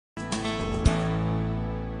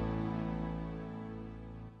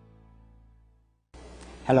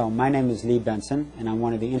Hello, my name is Lee Benson, and I'm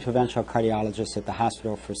one of the interventional cardiologists at the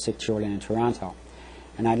Hospital for Sick Children in Toronto.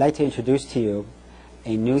 And I'd like to introduce to you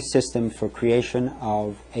a new system for creation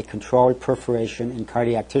of a controlled perforation in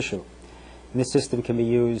cardiac tissue. And this system can be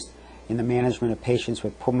used in the management of patients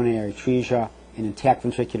with pulmonary atresia, an intact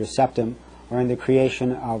ventricular septum, or in the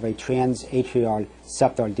creation of a transatrial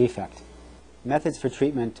septal defect. Methods for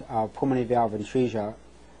treatment of pulmonary valve atresia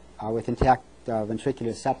with intact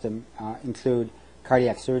ventricular septum include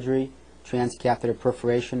cardiac surgery, transcatheter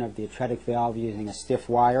perforation of the atretic valve using a stiff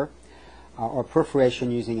wire, or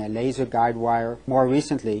perforation using a laser guide wire. More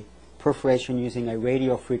recently, perforation using a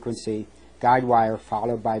radiofrequency guide wire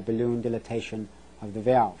followed by balloon dilatation of the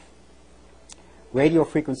valve.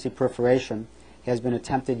 Radiofrequency perforation has been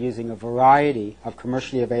attempted using a variety of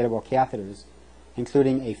commercially available catheters,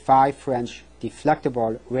 including a 5 French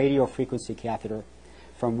deflectable radiofrequency catheter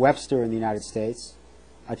from Webster in the United States,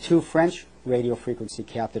 a 2 French radiofrequency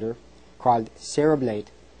catheter called Cereblate,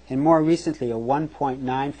 and more recently a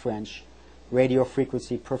 1.9 French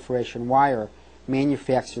radiofrequency perforation wire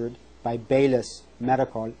manufactured by Baylis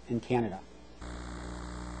Medical in Canada.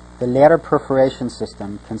 The latter perforation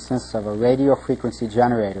system consists of a radiofrequency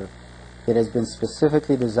generator that has been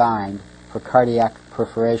specifically designed for cardiac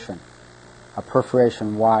perforation, a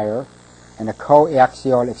perforation wire, and a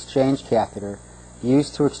coaxial exchange catheter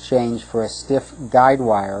used to exchange for a stiff guide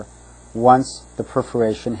wire once the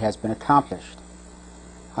perforation has been accomplished.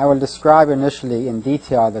 I will describe initially in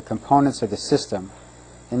detail the components of the system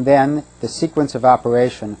and then the sequence of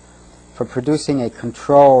operation for producing a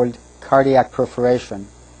controlled cardiac perforation.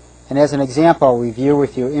 And as an example, review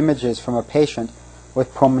with you images from a patient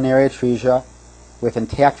with pulmonary atresia with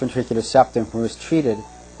intact ventricular septum who was treated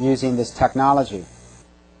using this technology.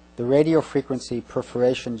 The radiofrequency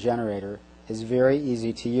perforation generator is very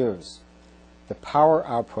easy to use. The power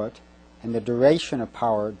output and the duration of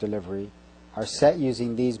power delivery are set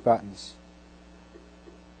using these buttons,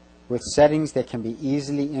 with settings that can be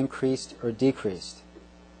easily increased or decreased,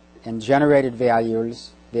 and generated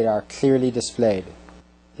values that are clearly displayed.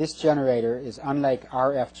 This generator is unlike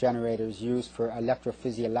RF generators used for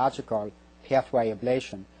electrophysiological pathway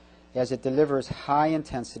ablation, as it delivers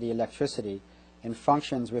high-intensity electricity and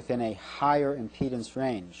functions within a higher impedance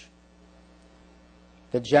range.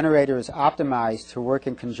 The generator is optimized to work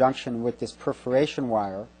in conjunction with this perforation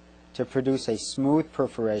wire to produce a smooth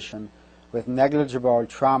perforation with negligible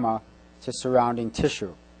trauma to surrounding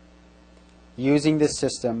tissue. Using this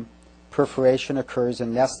system, perforation occurs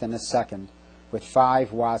in less than a second with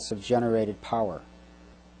 5 watts of generated power.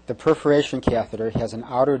 The perforation catheter has an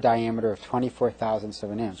outer diameter of 24 thousandths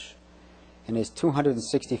of an inch and is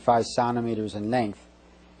 265 centimeters in length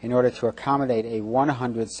in order to accommodate a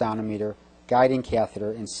 100 centimeter guiding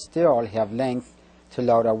catheter and still have length to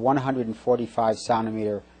load a 145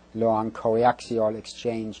 centimeter long coaxial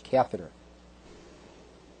exchange catheter.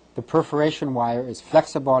 The perforation wire is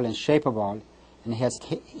flexible and shapeable and has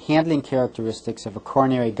handling characteristics of a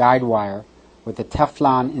coronary guide wire with a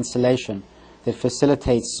Teflon insulation that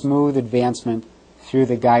facilitates smooth advancement through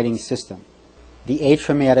the guiding system. The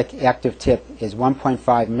atraumatic active tip is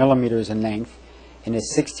 1.5 millimeters in length and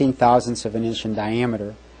is 16 thousandths of an inch in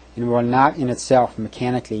diameter and will not in itself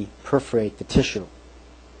mechanically perforate the tissue.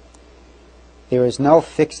 There is no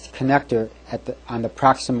fixed connector on the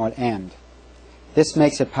proximal end. This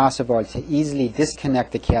makes it possible to easily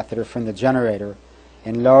disconnect the catheter from the generator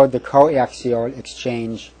and load the coaxial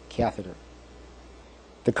exchange catheter.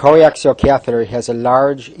 The coaxial catheter has a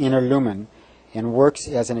large inner lumen and works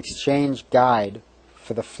as an exchange guide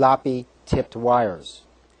for the floppy tipped wires.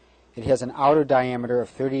 It has an outer diameter of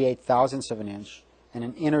 38 thousandths of an inch and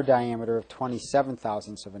an inner diameter of 27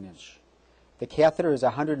 thousandths of an inch. The catheter is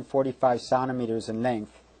 145 centimeters in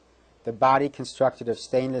length, the body constructed of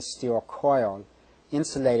stainless steel coil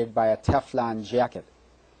insulated by a Teflon jacket.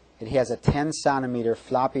 It has a 10 centimeter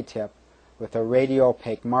floppy tip with a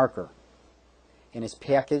radio-opaque marker and is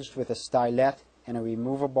packaged with a stylet and a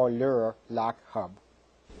removable Luer lock hub.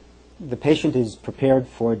 The patient is prepared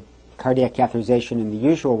for cardiac catheterization in the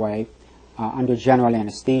usual way under general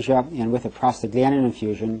anesthesia and with a prostaglandin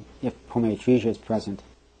infusion if pulmonary atresia is present.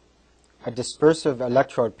 A dispersive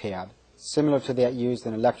electrode pad, similar to that used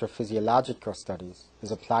in electrophysiological studies,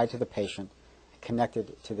 is applied to the patient and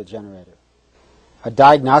connected to the generator. A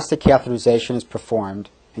diagnostic catheterization is performed,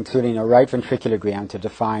 including a right ventriculogram to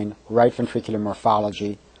define right ventricular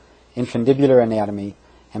morphology, infundibular anatomy,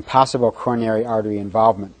 and possible coronary artery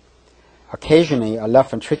involvement. Occasionally, a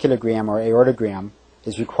left ventriculogram or aortogram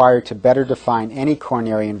is required to better define any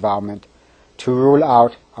coronary involvement to rule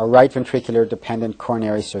out a right ventricular dependent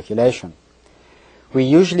coronary circulation. We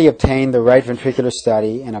usually obtain the right ventricular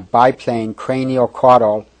study in a biplane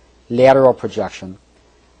cranial-caudal lateral projection.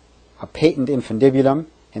 A patent infundibulum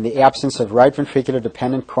and the absence of right ventricular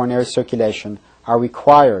dependent coronary circulation are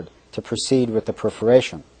required to proceed with the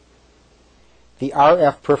perforation. The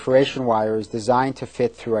RF perforation wire is designed to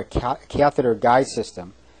fit through a catheter guide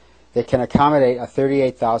system that can accommodate a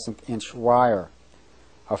 38,000th inch wire.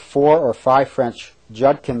 A 4 or 5 French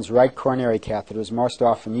Judkins right coronary catheter is most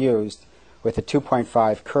often used with a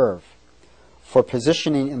 2.5 curve. For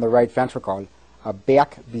positioning in the right ventricle, a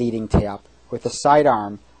back bleeding tap with a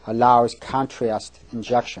sidearm allows contrast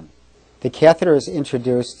injection. The catheter is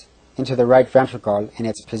introduced into the right ventricle and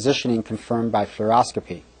its positioning confirmed by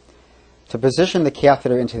fluoroscopy. To position the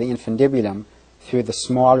catheter into the infundibulum through the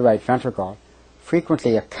small right ventricle,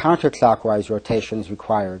 frequently a counterclockwise rotation is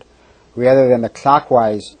required rather than the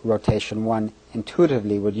clockwise rotation one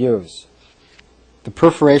intuitively would use. The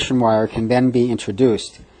perforation wire can then be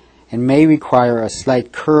introduced and may require a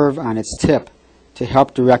slight curve on its tip to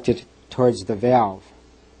help direct it towards the valve.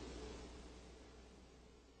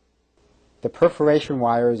 The perforation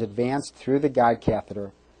wire is advanced through the guide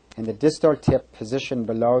catheter and the distal tip positioned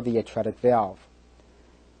below the atretic valve.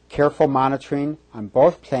 Careful monitoring on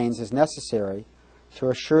both planes is necessary to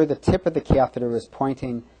assure the tip of the catheter is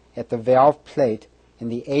pointing at the valve plate in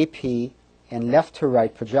the AP and left to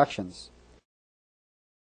right projections.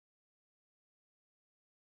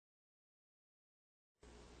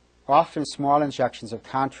 Often small injections of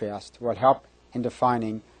contrast will help in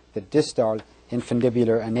defining the distal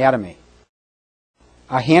infundibular anatomy.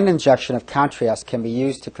 A hand injection of contrast can be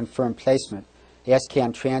used to confirm placement, as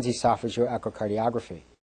can transesophageal echocardiography.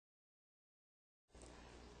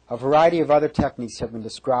 A variety of other techniques have been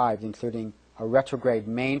described, including a retrograde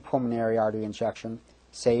main pulmonary artery injection,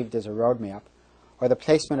 saved as a roadmap, or the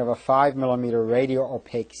placement of a 5 mm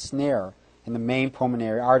radio-opaque snare in the main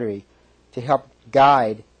pulmonary artery to help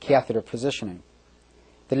guide catheter positioning.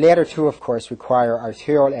 The latter two, of course, require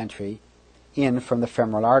arterial entry in from the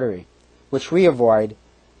femoral artery, which we avoid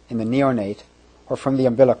in the neonate or from the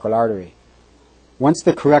umbilical artery. Once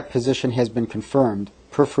the correct position has been confirmed,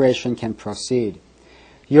 perforation can proceed.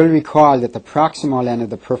 You'll recall that the proximal end of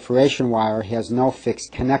the perforation wire has no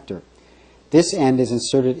fixed connector. This end is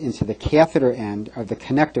inserted into the catheter end of the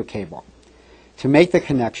connector cable. To make the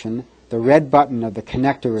connection, the red button of the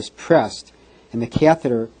connector is pressed and the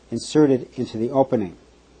catheter inserted into the opening.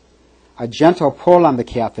 A gentle pull on the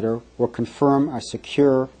catheter will confirm a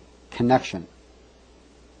secure connection.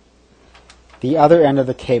 The other end of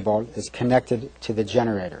the cable is connected to the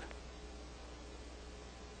generator.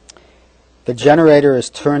 The generator is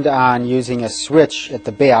turned on using a switch at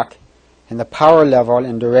the back, and the power level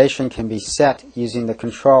and duration can be set using the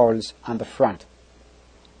controls on the front.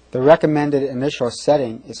 The recommended initial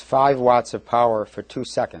setting is 5 watts of power for 2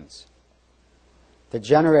 seconds. The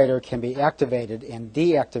generator can be activated and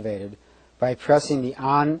deactivated by pressing the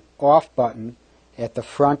on-off button at the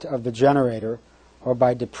front of the generator or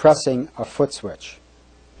by depressing a foot switch.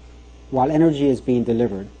 While energy is being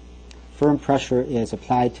delivered, firm pressure is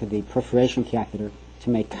applied to the perforation catheter to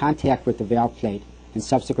make contact with the valve plate and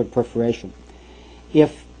subsequent perforation.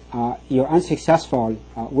 If you're unsuccessful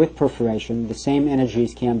with perforation, the same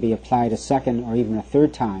energies can be applied a second or even a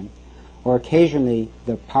third time, or occasionally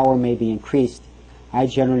the power may be increased. I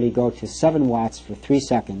generally go to 7 watts for 3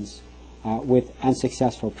 seconds with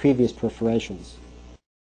unsuccessful previous perforations.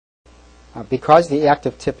 Because the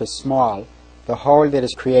active tip is small, the hole that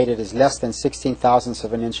is created is less than 16,000ths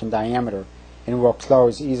of an inch in diameter and will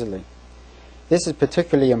close easily. This is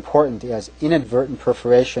particularly important as inadvertent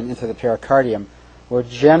perforation into the pericardium will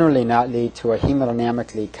generally not lead to a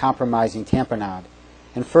hemodynamically compromising tamponade,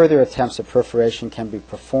 and further attempts at perforation can be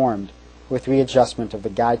performed with readjustment of the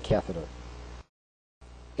guide catheter.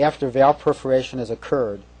 After valve perforation has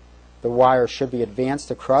occurred, the wire should be advanced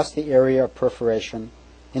across the area of perforation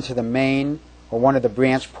into the main or one of the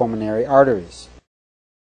branch pulmonary arteries.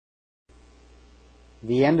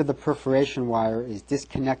 The end of the perforation wire is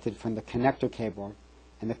disconnected from the connector cable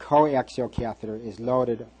and the coaxial catheter is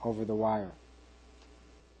loaded over the wire.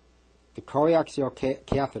 The coaxial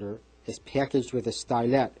catheter is packaged with a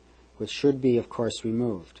stylet, which should be, of course,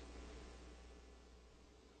 removed.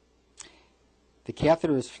 The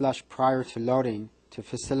catheter is flushed prior to loading to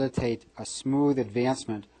facilitate a smooth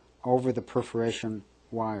advancement over the perforation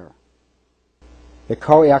wire. The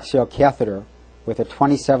coaxial catheter, with a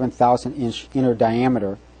 27,000 inch inner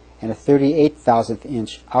diameter and a 38,000th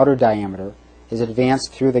inch outer diameter, is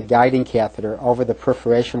advanced through the guiding catheter over the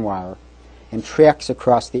perforation wire and tracks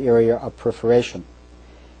across the area of perforation.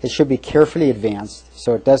 It should be carefully advanced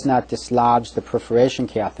so it does not dislodge the perforation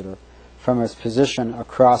catheter from its position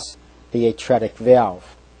across the atretic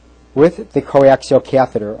valve. With the coaxial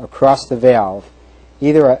catheter across the valve,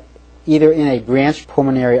 either in a branched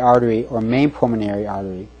pulmonary artery or main pulmonary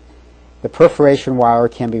artery, the perforation wire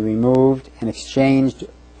can be removed and exchanged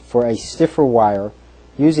for a stiffer wire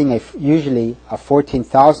using usually a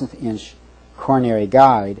 14,000th inch coronary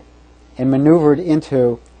guide and maneuvered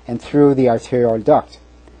into and through the arterial duct.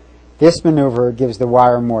 This maneuver gives the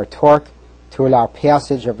wire more torque to allow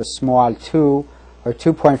passage of a small 2 or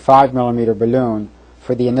 2.5 millimeter balloon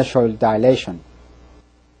for the initial dilation.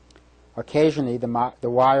 Occasionally, the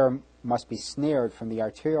wire must be snared from the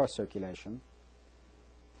arterial circulation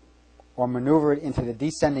or maneuvered into the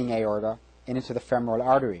descending aorta and into the femoral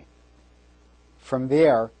artery. From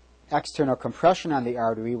there, external compression on the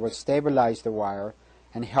artery will stabilize the wire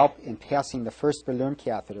and help in passing the first balloon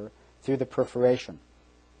catheter through the perforation.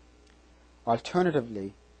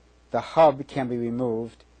 Alternatively, the hub can be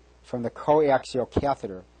removed from the coaxial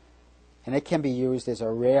catheter, and it can be used as a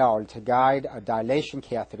rail to guide a dilation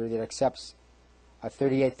catheter that accepts a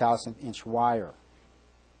 38,000th inch wire.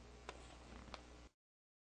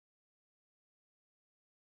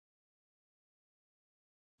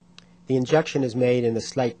 The injection is made in the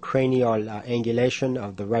slight cranial angulation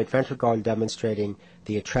of the right ventricle, demonstrating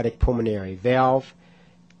the atretic pulmonary valve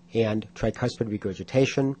and tricuspid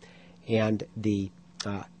regurgitation, and the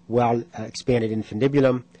well-expanded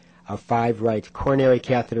infundibulum. A 5 right coronary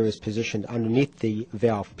catheter is positioned underneath the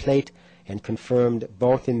valve plate and confirmed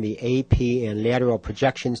both in the AP and lateral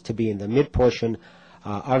projections to be in the mid-portion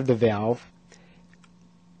of the valve.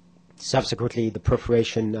 Subsequently, the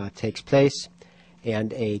perforation takes place,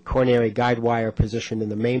 and a coronary guide wire positioned in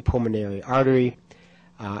the main pulmonary artery,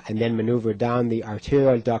 and then maneuvered down the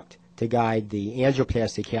arterial duct to guide the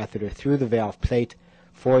angioplasty catheter through the valve plate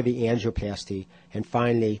for the angioplasty, and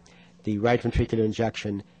finally the right ventricular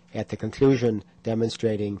injection at the conclusion,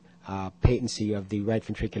 demonstrating patency of the right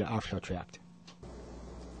ventricular outflow tract.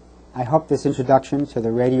 I hope this introduction to the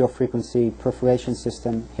radiofrequency perforation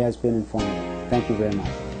system has been informative. Thank you very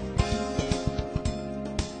much.